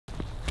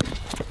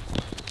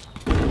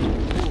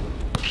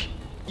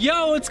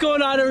Yo, what's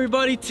going on,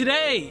 everybody?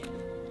 Today,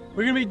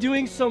 we're gonna be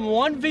doing some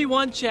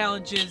 1v1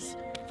 challenges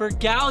for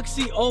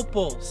Galaxy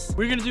Opals.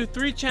 We're gonna do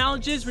 3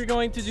 challenges. We're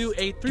going to do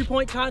a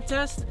 3-point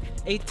contest,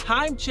 a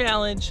time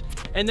challenge,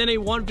 and then a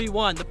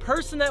 1v1. The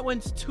person that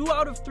wins 2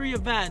 out of 3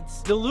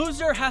 events, the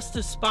loser has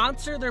to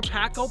sponsor their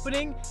pack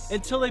opening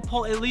until they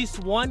pull at least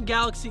 1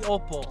 Galaxy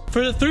Opal.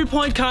 For the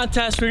 3-point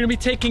contest, we're gonna be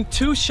taking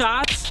 2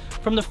 shots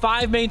from the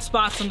 5 main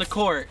spots on the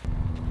court.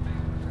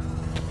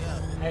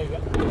 There you go.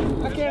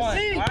 I can't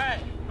see. All right.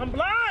 I'm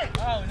blind.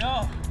 Oh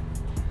no.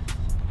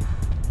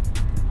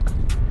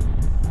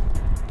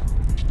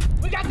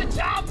 We got the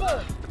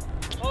chopper.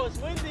 Oh, it's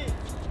windy.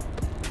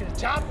 The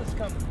chopper's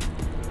coming.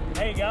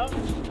 There you go.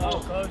 Oh,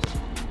 close.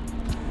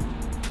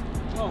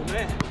 Oh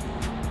man.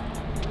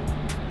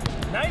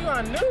 Now you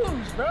on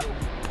news, bro.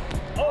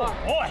 Oh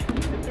boy.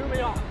 It threw me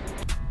off.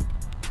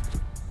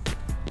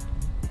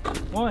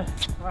 1. All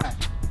right.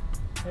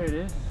 There it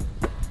is.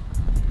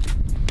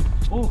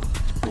 Oh.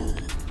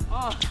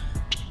 Oh.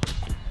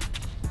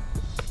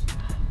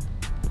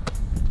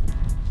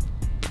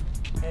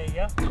 There you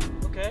go.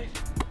 Okay.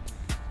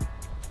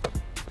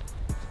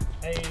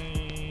 There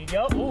you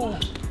go. Ooh.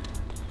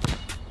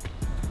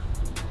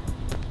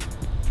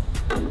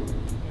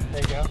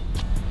 There you go.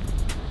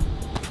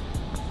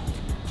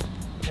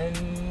 And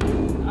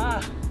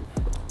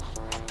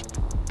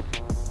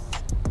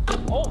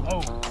oh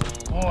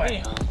boy.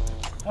 Damn.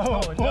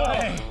 Oh boy. No.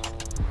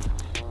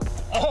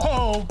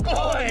 Oh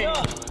boy.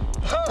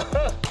 Oh,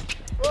 no.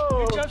 Oh,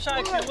 Your jump shot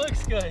actually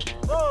looks good.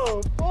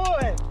 oh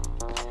boy.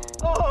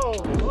 Oh.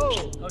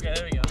 Okay,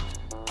 there we go.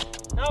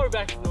 Now we're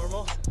back to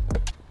normal.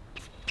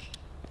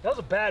 That was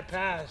a bad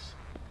pass.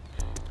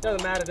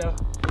 Doesn't matter though.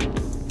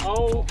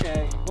 Oh,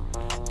 okay.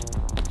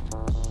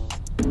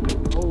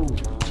 Oh.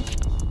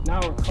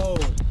 Now we're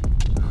cold.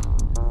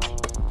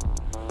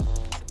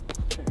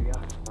 There we go.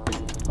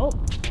 Oh.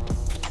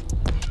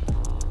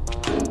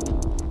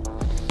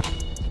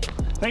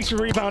 Thanks for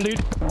the rebound,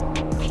 dude.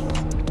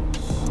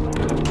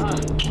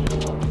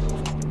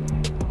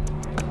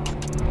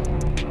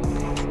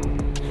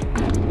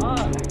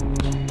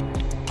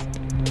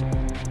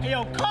 Hey,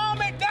 yo,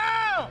 calm it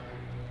down!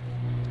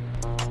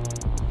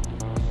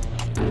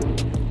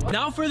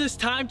 Now for this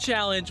time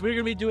challenge, we're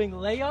gonna be doing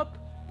layup,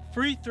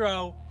 free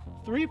throw,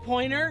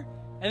 3-pointer,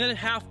 and then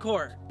half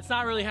court. It's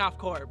not really half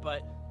court,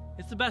 but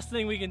it's the best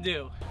thing we can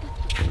do.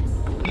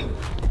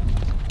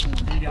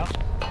 There you go.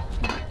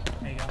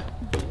 There you go.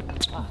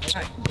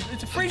 Right.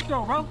 It's a free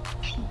throw, bro.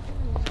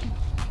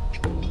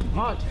 Come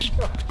on. All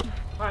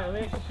right, let me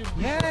actually shoot.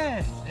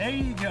 Yes, there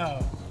you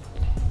go.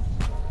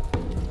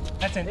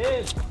 That's in.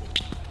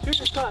 Shoot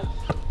your shot.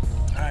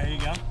 All right, here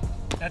you go.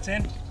 That's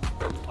in.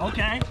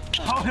 Okay.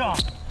 Hold on.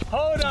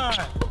 Hold on.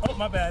 Oh,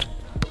 my bad.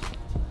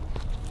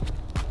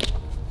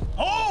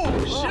 Oh,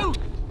 shoot.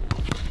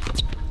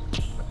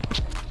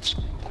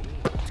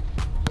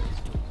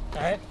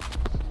 All right.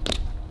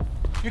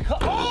 You're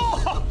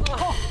oh!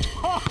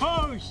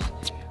 Oh!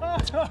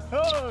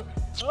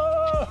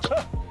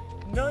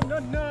 No.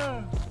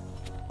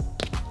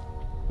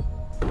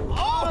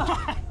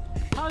 Oh!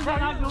 How's that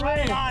not the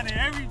Right way? on it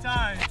every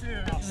time,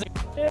 too.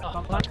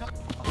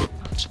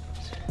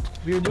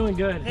 We were doing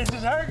good. This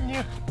is hurting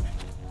you.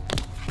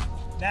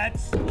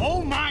 That's,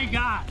 oh my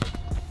God.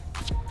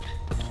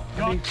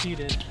 I'm being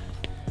cheated.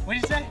 What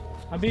did you say?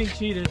 I'm being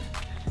cheated.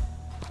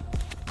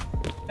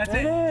 That's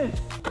It it. is.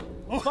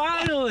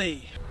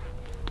 Finally.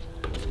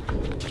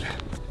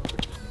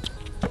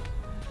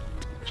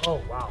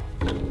 Oh, wow.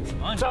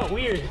 Money. So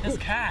weird. It's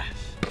cash.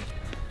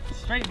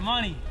 Straight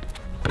money.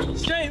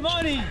 Straight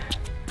money.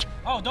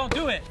 Oh, don't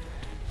do it.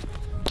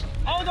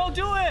 Oh, don't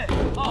do it.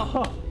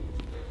 Oh.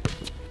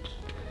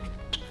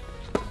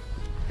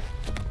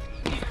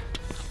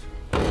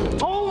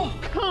 Oh,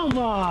 come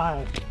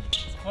on.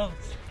 It's close.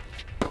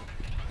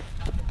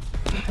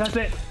 That's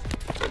it.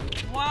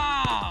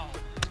 Wow.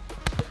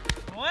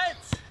 What?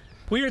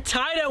 We are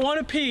tied at 1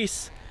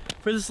 apiece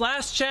for this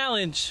last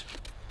challenge.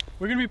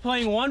 We're gonna be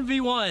playing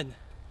 1v1.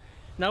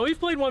 Now we've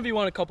played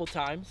 1v1 a couple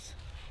times.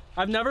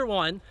 I've never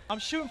won. I'm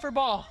shooting for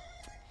ball.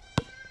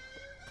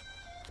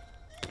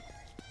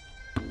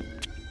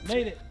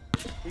 Made it.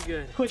 Be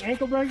good. Quick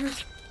ankle breaker.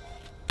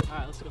 All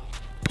right, let's go.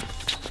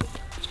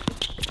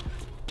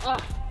 Oh,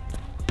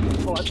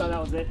 I thought that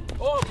was it.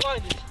 Oh, I'm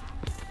blinded.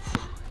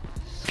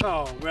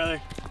 Oh,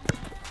 really?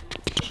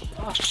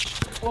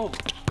 Oh,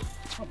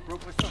 I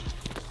broke my thumb.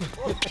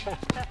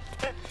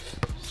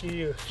 See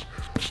you.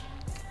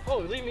 Oh,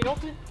 leave me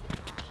open?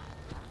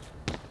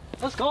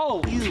 Let's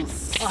go. You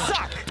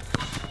suck.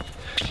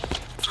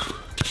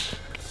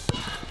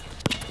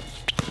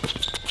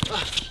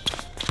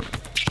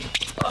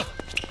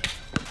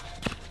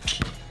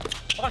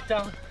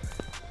 Lockdown.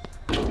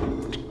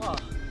 Oh.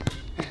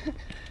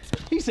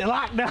 He said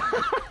lockdown.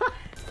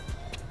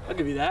 I'll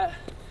give you that.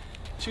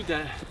 Shoot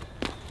that.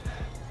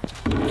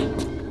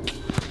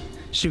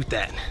 Shoot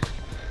that.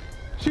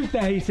 Shoot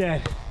that, he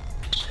said.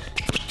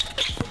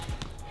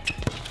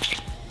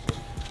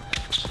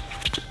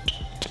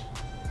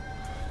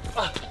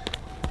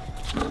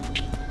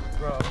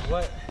 Bro,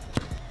 what?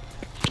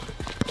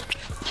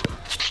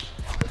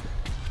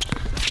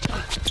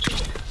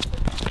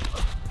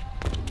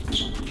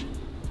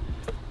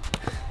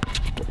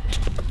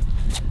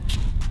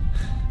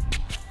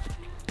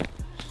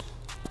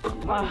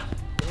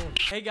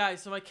 Hey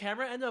guys, so my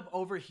camera ended up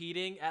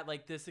overheating at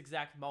like this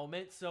exact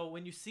moment. So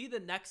when you see the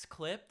next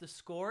clip, the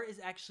score is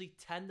actually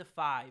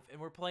 10-5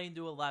 and we're playing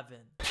to 11.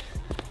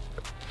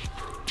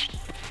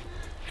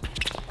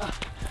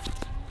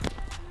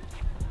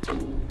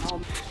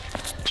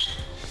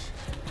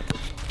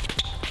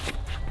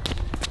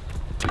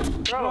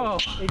 Bro,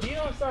 if you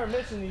don't start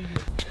missing these.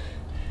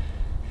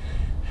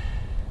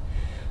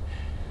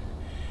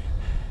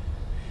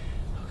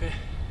 Okay.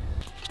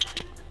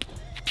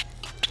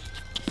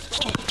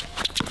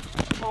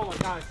 Oh my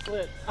god, I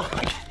slipped.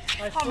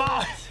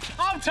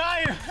 I'm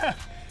tired.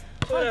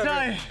 I'm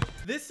tired.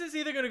 This is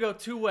either gonna go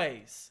two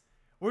ways.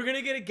 We're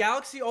gonna get a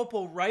Galaxy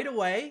Opal right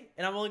away,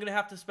 and I'm only gonna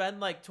have to spend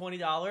like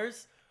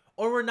 $20,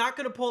 or we're not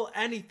gonna pull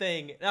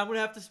anything, and I'm gonna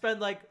have to spend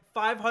like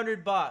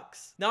 500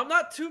 bucks. Now I'm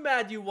not too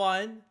mad you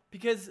won,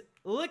 because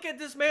look at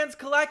this man's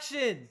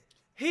collection.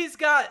 He's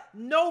got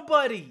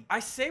nobody. I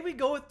say we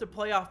go with the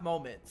playoff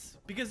moments,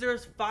 because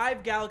there's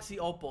 5 Galaxy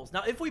Opals.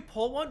 Now if we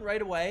pull one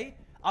right away,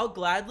 I'll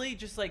gladly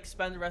just like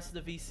spend the rest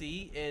of the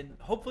VC and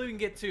hopefully we can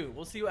get 2.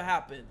 We'll see what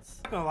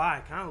happens. I'm not gonna lie, I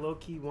kind of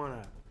low-key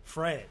wanna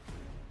Fred.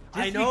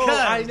 I know.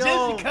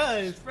 Just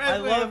because. Fred I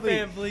love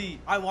Van Vliet.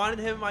 I wanted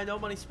him in my No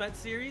Money Spent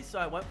series, so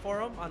I went for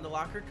him on the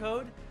locker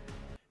code.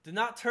 Did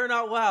not turn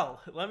out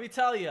well, let me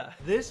tell you.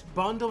 This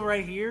bundle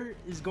right here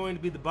is going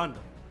to be the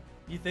bundle.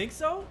 You think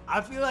so? I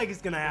feel like it's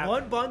gonna happen.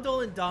 One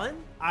bundle and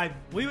done?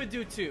 We would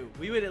do 2.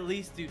 We would at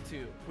least do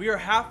 2. We are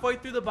halfway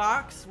through the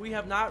box. We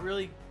have not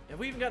really. Have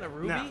we even gotten a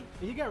ruby? No.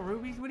 You got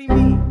rubies? What do you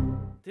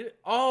mean?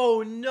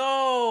 Oh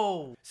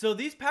no! So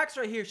these packs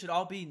right here should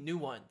all be new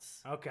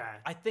ones. Okay.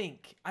 I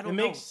think. I don't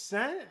know. It makes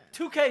sense.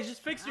 2K,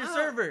 just fix your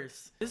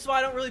servers. This is why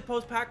I don't really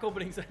post pack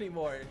openings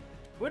anymore.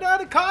 What are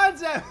the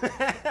cards at?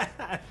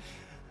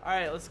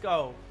 Alright, let's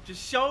go.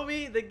 Just show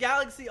me the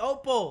Galaxy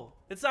Opal.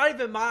 It's not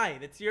even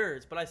mine. It's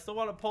yours, but I still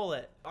want to pull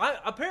it.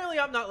 Apparently,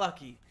 I'm not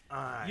lucky.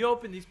 Alright. You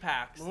open these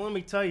packs. Well, let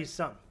me tell you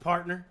something,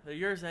 partner. They're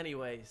yours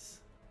anyways.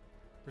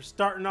 We're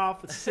starting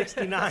off with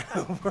 69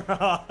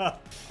 overall.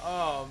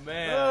 Oh,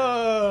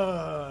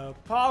 man.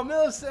 Paul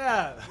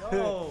Millsap.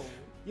 Yo.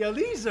 Yo,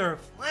 these are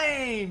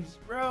flames,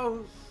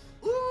 bro.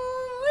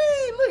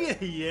 Ooh, look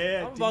at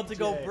yeah. I'm about to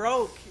go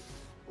broke.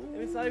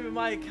 And it's not even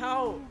my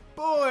account.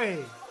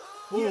 Boy.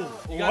 Ooh.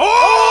 You got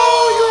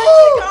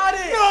actually got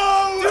it.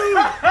 Dude,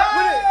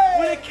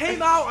 when it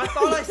came out, I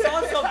thought I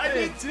saw something. I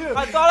did too.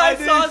 I thought I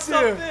saw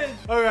something.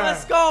 All right.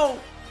 Let's go.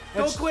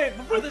 Go quick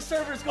before the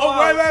servers go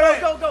out.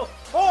 Wait. Go.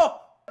 Oh.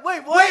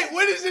 Wait, what? Wait,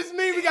 what does this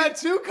mean? We got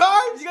 2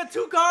 cards? You got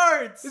 2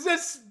 cards. Is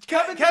this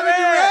Kevin Durant?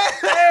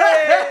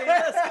 Hey,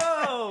 let's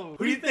go.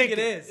 Who do you think it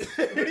is?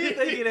 Who do you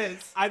think it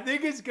is? I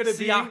think it's going to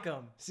be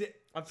Siakam.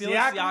 I'm feeling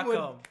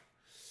Siakam.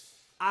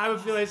 I would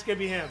feel it's going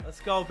to be him.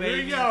 Let's go,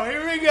 baby.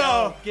 Here we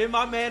go. Give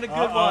my man a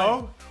good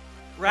one.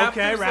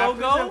 Raptors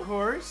logo. Of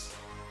course.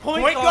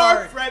 Point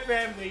guard. Fred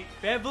Van Vliet.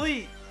 Van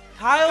Vliet.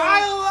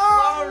 Kyle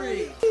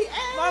Lowry.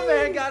 My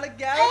man got a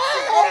Galaxy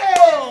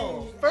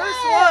Opal.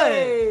 First one.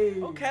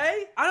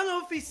 Okay. I don't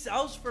know if he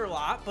sells for a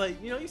lot,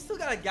 but you know, you still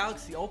got a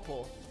Galaxy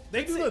Opal.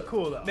 They do look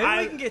cool though.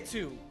 Maybe we can get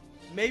 2.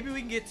 Maybe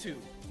we can get 2.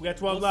 We got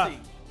 12 left. See.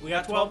 We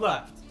got 12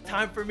 left.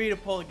 Time for me to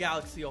pull a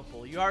Galaxy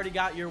Opal. You already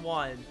got your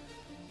one.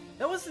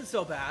 That wasn't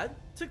so bad.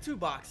 Took 2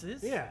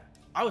 boxes. Yeah.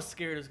 I was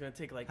scared it was going to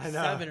take like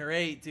 7 or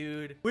 8,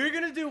 dude. We're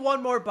going to do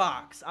one more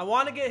box. I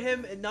want to get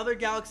him another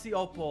Galaxy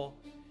Opal.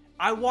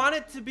 I want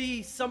it to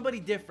be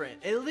somebody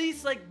different. At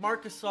least like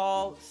Marc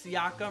Gasol,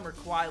 Siakam, or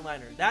Kawhi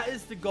Leonard. That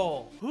is the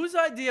goal. Whose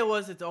idea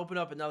was it to open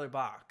up another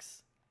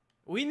box?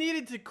 We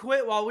needed to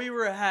quit while we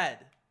were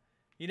ahead.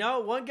 You know,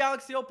 1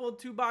 Galaxy Opal and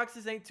 2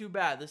 boxes ain't too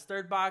bad. This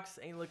 3rd box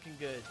ain't looking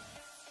good.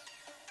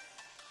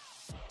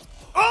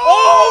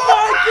 Oh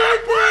my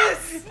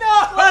goodness!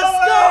 No! Let's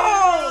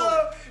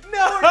go!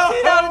 No!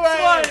 14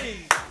 out of 20.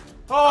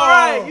 All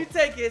right, you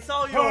take it. It's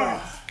all yours.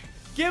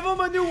 Give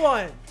him a new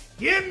one.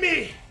 Give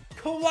me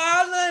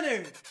Kawhi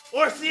Leonard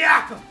or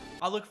Siakam.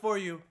 I'll look for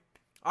you.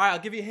 All right, I'll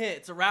give you a hint.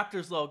 It's a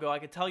Raptors logo. I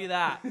can tell you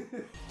that.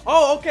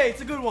 Oh, okay.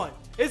 It's a good one.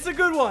 It's a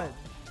good one.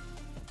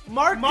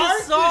 Marc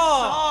Gasol.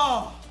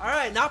 All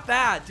right, not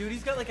bad, dude.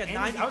 He's got like a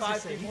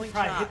 95 three-point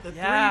shot. Hit the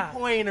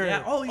three-pointer.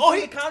 Yeah. Oh,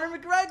 he Conor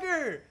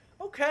McGregor.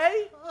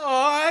 Okay. All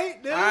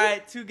right, dude. All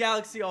right, 2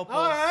 Galaxy Opals.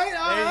 All right.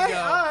 There you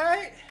go. All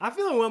right. I'm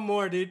feeling one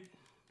more, dude.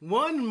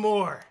 One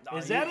more. No,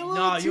 Is that a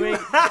little too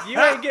you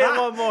ain't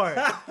getting one more.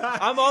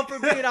 I'm all for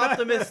being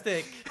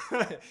optimistic.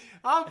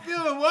 I'm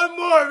feeling one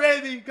more,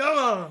 baby. Come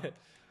on.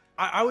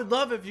 I would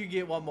love if you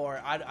get one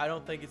more. I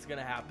don't think it's going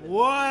to happen.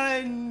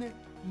 One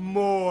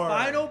more.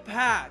 Final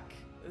pack.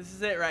 This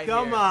is it right here.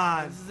 Come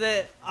on. This is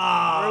it. Ruby.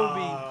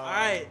 All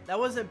right. That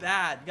wasn't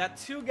bad. Got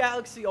 2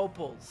 Galaxy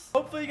Opals.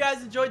 Hopefully you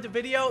guys enjoyed the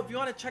video. If you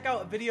want to check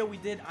out a video we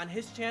did on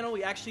his channel,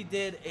 we actually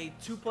did a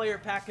 2-player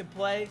pack and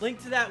play.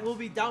 Link to that will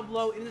be down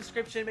below in the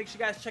description. Make sure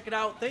you guys check it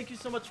out. Thank you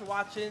so much for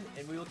watching,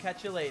 and we will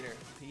catch you later.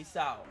 Peace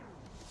out.